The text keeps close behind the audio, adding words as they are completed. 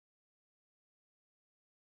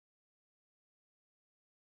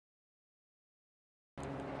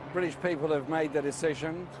British people have made their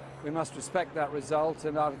decision. We must respect that result,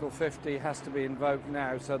 and Article 50 has to be invoked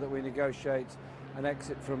now so that we negotiate an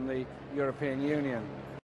exit from the European Union.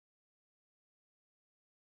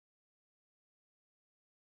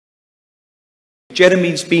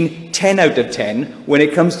 Jeremy's been 10 out of 10 when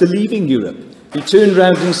it comes to leaving Europe. He turned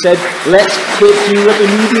round and said, let's quit Europe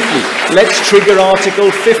immediately. Let's trigger Article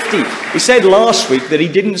 50. He said last week that he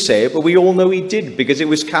didn't say it, but we all know he did because it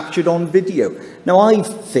was captured on video. Now, I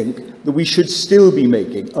think that we should still be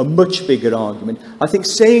making a much bigger argument. I think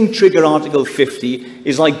saying trigger Article 50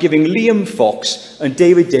 is like giving Liam Fox and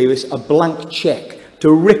David Davis a blank cheque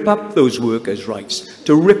to rip up those workers' rights,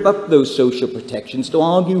 to rip up those social protections, to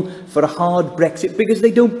argue for a hard Brexit because they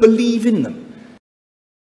don't believe in them.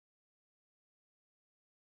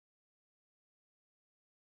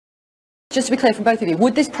 Just to be clear from both of you,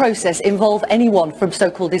 would this process involve anyone from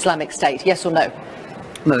so-called Islamic State, yes or no?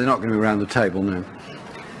 No, they're not going to be around the table, no.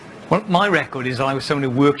 Well, my record is I was someone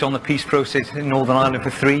who worked on the peace process in Northern Ireland for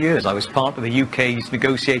 3 years. I was part of the UK's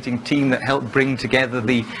negotiating team that helped bring together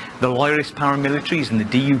the loyalist paramilitaries and the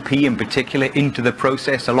DUP in particular into the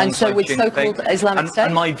process alongside And so with so-called Islamic State?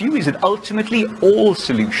 And my view is that ultimately all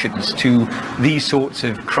solutions to these sorts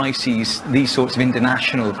of crises, these sorts of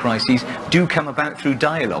international crises, do come about through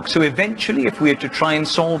dialogue. So eventually, if we are to try and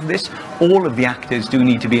solve this, all of the actors do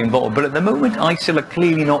need to be involved. But at the moment, ISIL are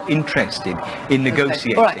clearly not interested in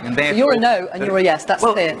negotiating. Okay. All right. And you're a no and you're a yes, that's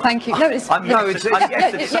clear. Thank you. No, it's...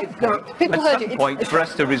 People heard you. Point for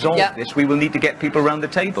us to resolve this, we will need to get people around the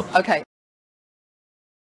table. Okay.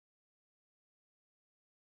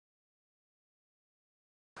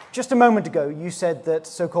 Just a moment ago, you said that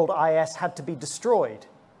so-called IS had to be destroyed.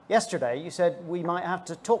 Yesterday, you said we might have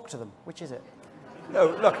to talk to them. Which is it? No,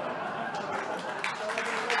 look.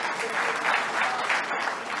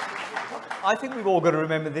 I think we've all got to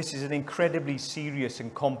remember this is an incredibly serious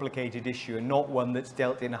and complicated issue and not one that's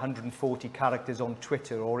dealt in 140 characters on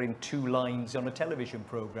Twitter or in 2 lines on a television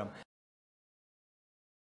programme.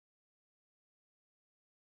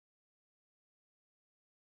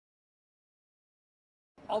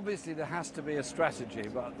 Obviously there has to be a strategy,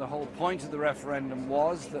 but the whole point of the referendum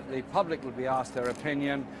was that the public will be asked their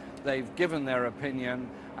opinion. They've given their opinion,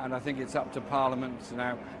 and I think it's up to Parliament to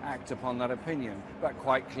now act upon that opinion. But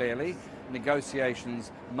quite clearly,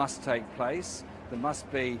 negotiations must take place. There must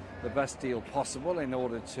be the best deal possible in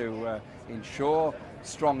order to ensure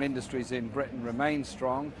strong industries in Britain remain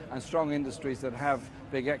strong, and strong industries that have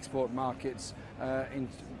big export markets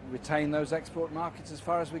retain those export markets as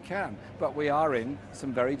far as we can. But we are in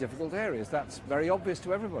some very difficult areas. That's very obvious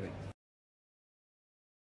to everybody.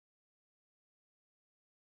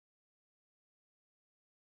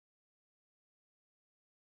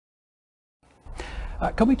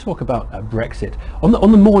 Can we talk about Brexit? On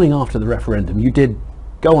the morning after the referendum, you did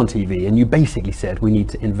go on TV and you basically said we need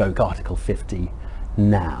to invoke Article 50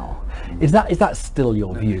 now. Is that still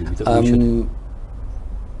your view? That we should...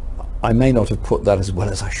 I may not have put that as well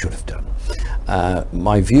as I should have done.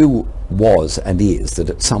 My view was and is that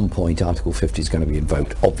at some point Article 50 is going to be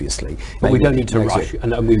invoked, obviously. But we don't need to rush.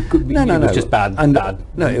 And we could, no, it was just bad.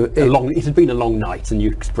 It had been a long night, and you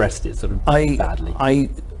expressed it sort of badly.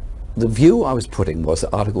 The view I was putting was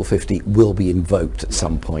that Article 50 will be invoked at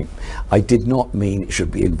some point. I did not mean it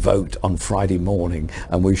should be invoked on Friday morning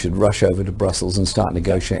and we should rush over to Brussels and start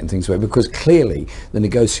negotiating things away, because clearly the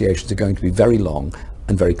negotiations are going to be very long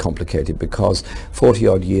and very complicated, because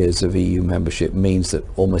 40-odd years of EU membership means that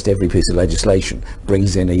almost every piece of legislation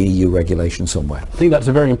brings in a EU regulation somewhere. I think that's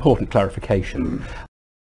a very important clarification.